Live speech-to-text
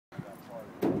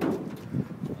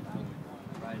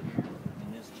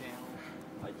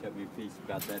piece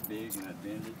about that big and I'd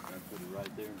bend it, I'd put it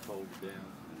right there and fold it down,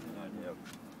 and then I'd have,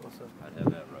 I'd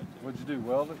have that right there. What'd you do,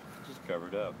 weld it? Just cover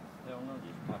it up. Hell no,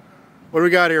 just pop What do we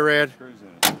got here, Red? screws in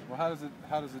it. Well, how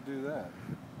does it do that?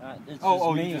 It's Oh, just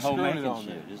you me just home screwed it making on shit.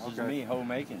 there. This is Okay. me home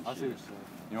making I see shit. what you're saying.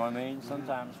 You know what I mean?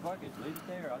 Sometimes, fuck it, leave it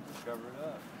there, I'll just cover it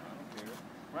up. I don't care.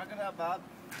 Rock it up, Bob.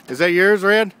 Is that yours,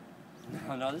 Red?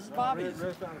 No, this is Bobby's.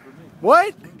 Red found it for me.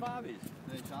 What? This is Bobby's.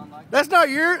 They sound like That's not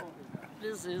yours.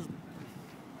 This is.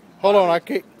 Hold on, I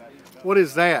can't. What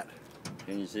is that?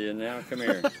 Can you see it now? Come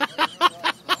here.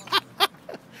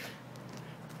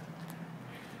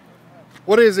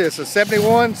 What is this? A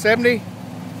 71, 70,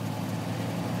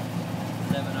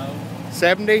 7-0.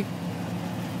 70?